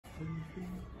Hey,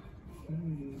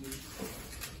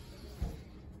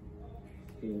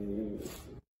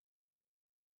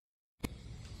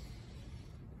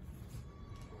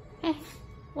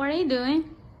 what are you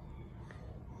doing?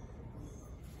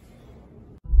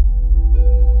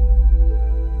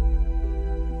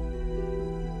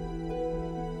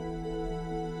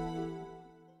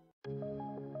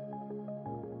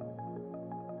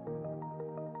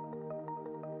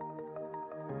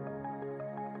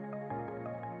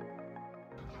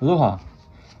 Aloha!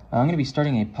 I'm going to be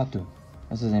starting a patu.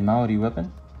 This is a Maori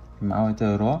weapon from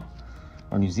Aotearoa,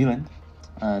 or New Zealand.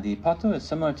 The patu is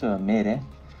similar to a mere,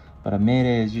 but a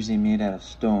mere is usually made out of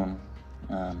stone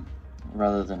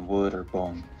rather than wood or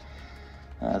bone.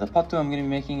 The patu I'm going to be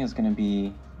making is going to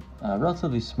be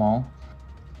relatively small.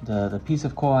 The piece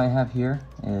of koa I have here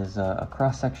is a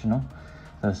cross-sectional.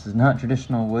 This is not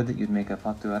traditional wood that you'd make a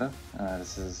patu out of.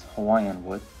 This is Hawaiian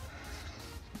wood.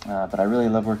 But I really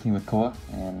love working with koa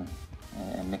and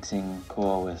mixing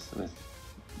koa with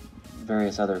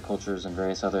various other cultures and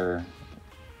various other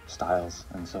styles,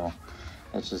 and so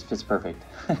it just fits perfect.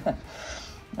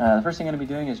 The first thing I'm going to be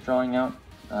doing is drawing out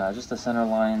just the center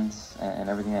lines and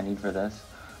everything I need for this.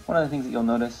 One of the things that you'll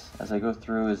notice as I go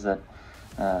through is that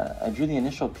I drew the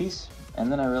initial piece,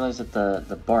 and then I realized that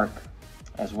the bark,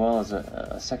 as well as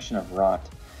a section of rot,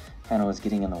 kind of was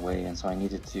getting in the way, and so I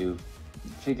needed to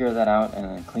figure that out and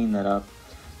then clean that up,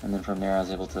 and then from there I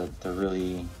was able to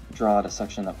really draw out a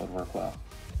section that would work well.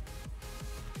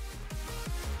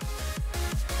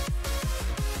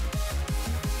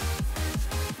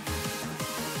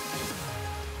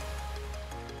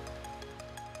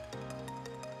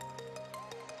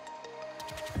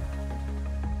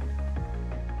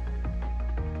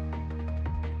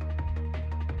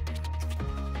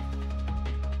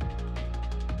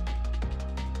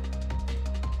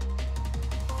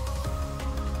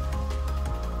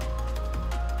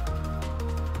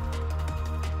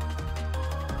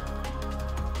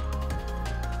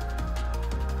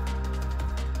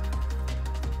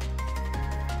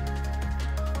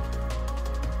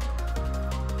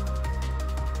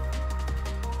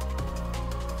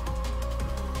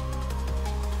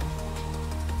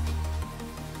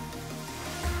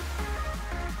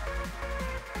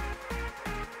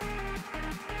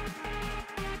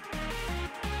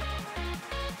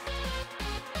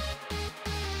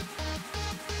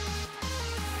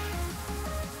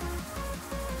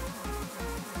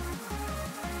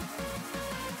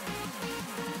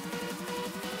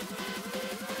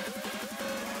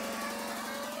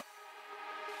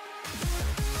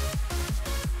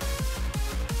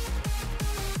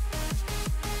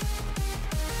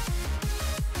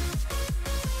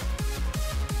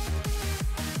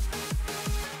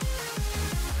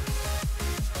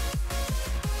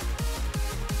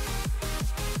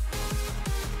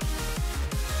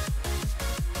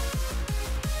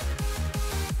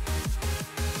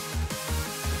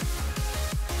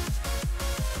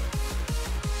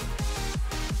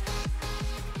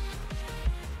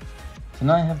 So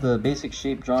now I have the basic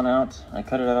shape drawn out. I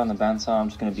cut it out on the bandsaw. I'm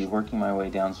just going to be working my way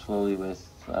down slowly with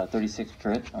 36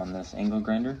 grit on this angle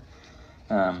grinder.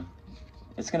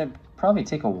 It's going to probably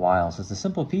take a while, so it's a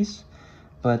simple piece,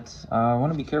 but I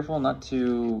want to be careful not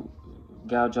to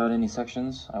gouge out any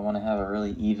sections. I want to have a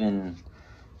really even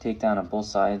takedown of both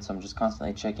sides, so I'm just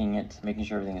constantly checking it, making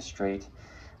sure everything is straight,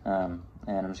 and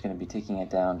I'm just going to be taking it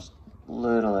down just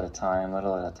little at a time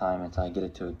until I get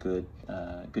it to a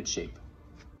good shape.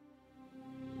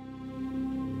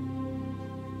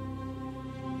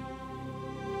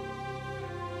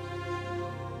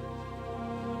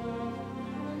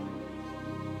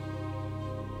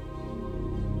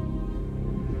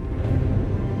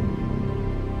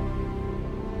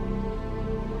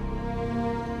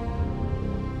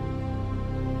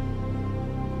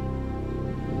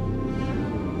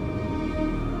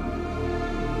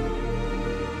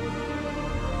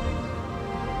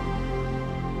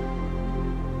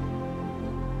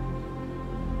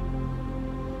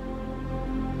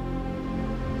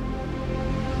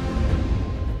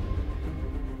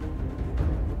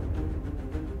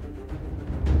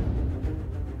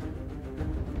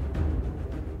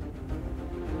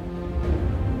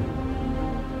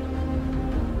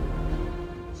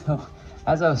 So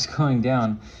as I was going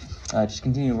down, just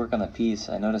continue to work on the piece,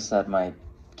 I noticed that my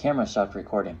camera stopped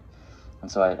recording.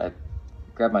 And so I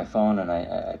grabbed my phone and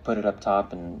I put it up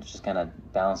top and just kind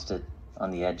of balanced it on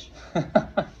the edge.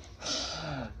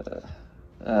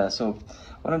 So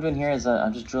what I'm doing here is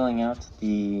I'm just drilling out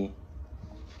the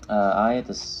eye at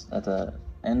the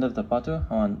end of the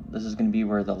patu. This is going to be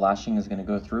where the lashing is going to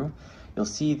go through. you'll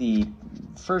see the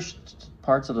first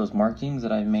parts of those markings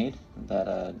that I've made,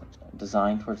 that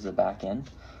design towards the back end.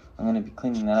 I'm going to be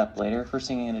cleaning that up later. First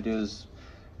thing I'm going to do is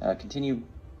continue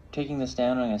taking this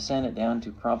down. I'm going to sand it down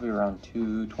to probably around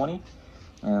 220.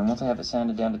 And once I have it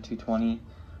sanded down to 220,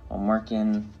 I'll mark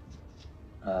in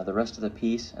the rest of the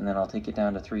piece, and then I'll take it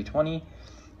down to 320,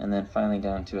 and then finally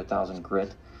down to 1000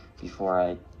 grit before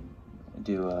I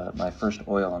do my first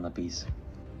oil on the piece.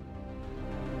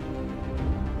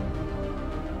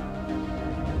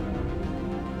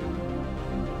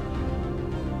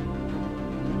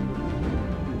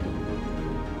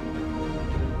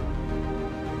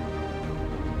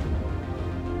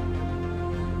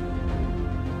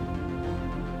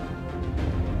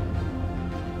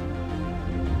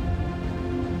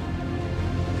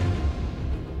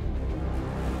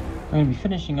 I'm going to be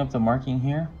finishing up the marking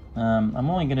here. I'm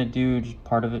only going to do just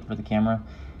part of it for the camera.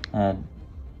 I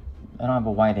don't have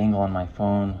a wide angle on my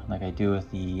phone like I do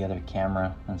with the other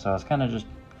camera, and so I was kind of just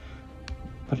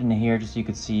putting it here just so you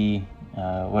could see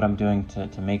what I'm doing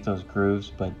to make those grooves,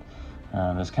 but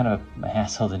it was kind of a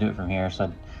hassle to do it from here, so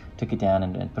I took it down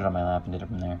and put it on my lap and did it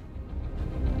from there.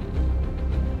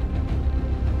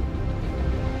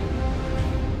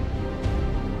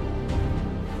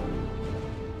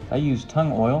 I use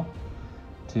tongue oil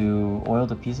to oil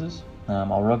the pieces.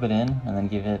 I'll rub it in and then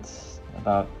give it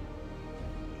about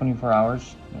 24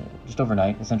 hours, just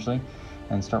overnight essentially,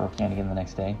 and start working on it again the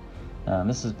next day.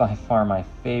 This is by far my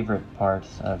favorite part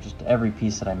of just every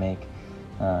piece that I make.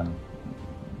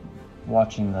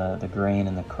 Watching the grain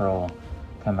and the curl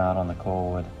come out on the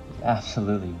coal wood is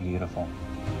absolutely beautiful.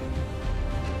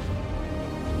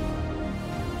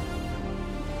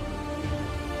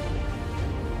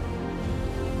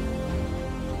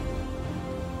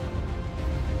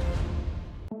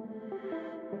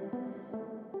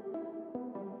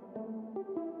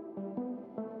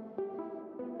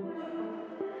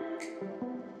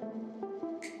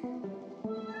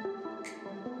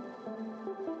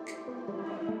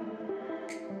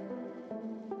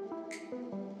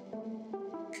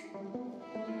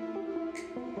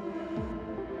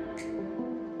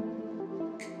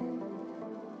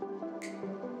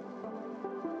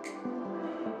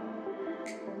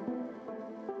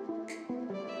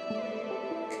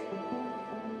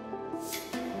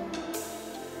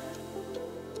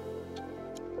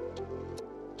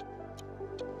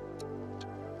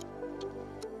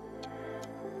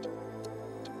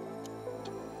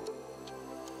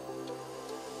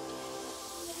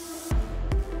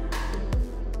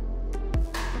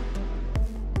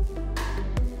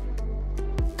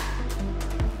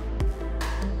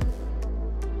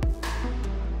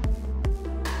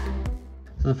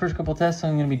 So the first couple tests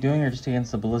I'm going to be doing are just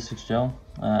against the ballistics gel.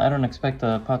 I don't expect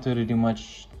the Patu to do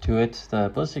much to it.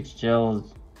 The ballistics gel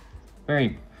is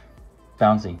very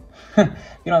bouncy. If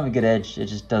you don't have a good edge, it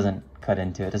just doesn't cut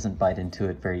into it, doesn't bite into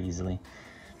it very easily.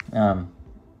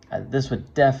 This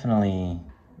would definitely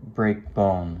break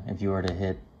bone if you were to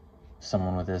hit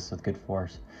someone with this with good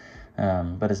force,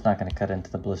 but it's not going to cut into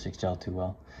the ballistics gel too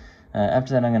well.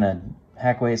 After that, I'm going to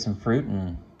hack away some fruit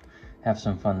and have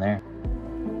some fun there.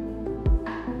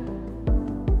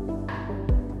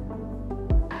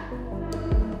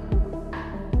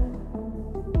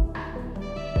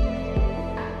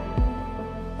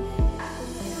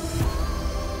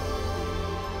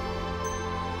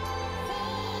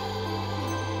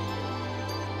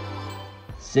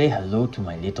 Say hello to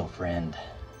my little friend.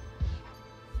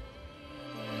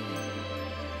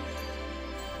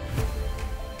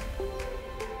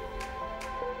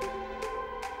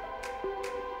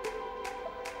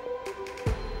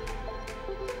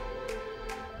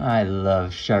 I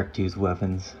love shark tooth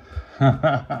weapons.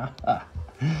 Oh,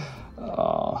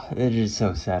 they're just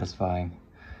so satisfying.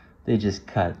 They just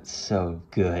cut so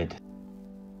good.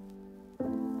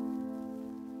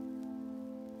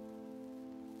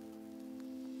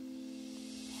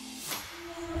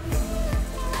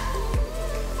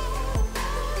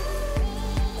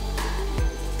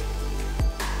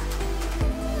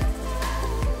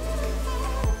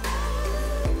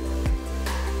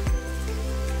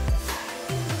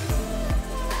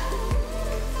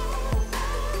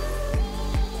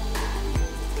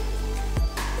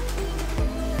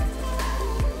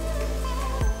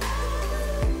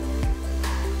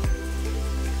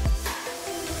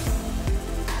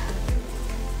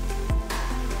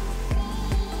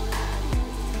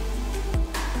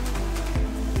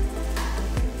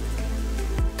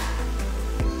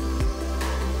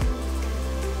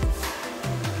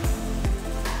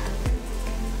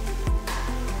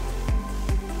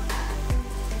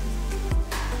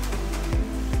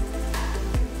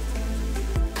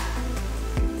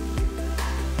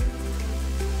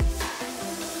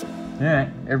 Alright,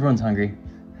 everyone's hungry.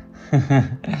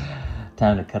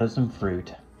 Time to cut us some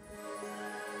fruit.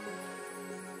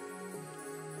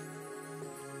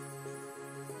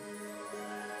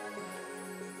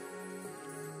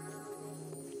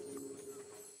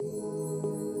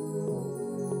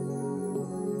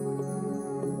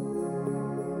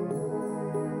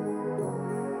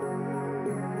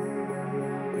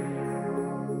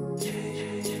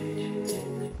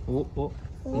 Oh,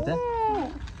 eat that?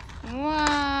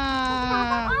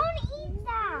 Wow.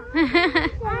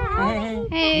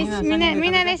 Hey, み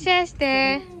んなでシェアし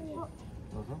て。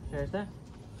シェアして。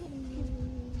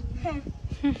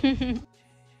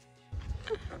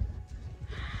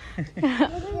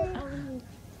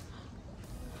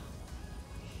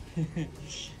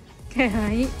かわ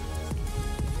いい。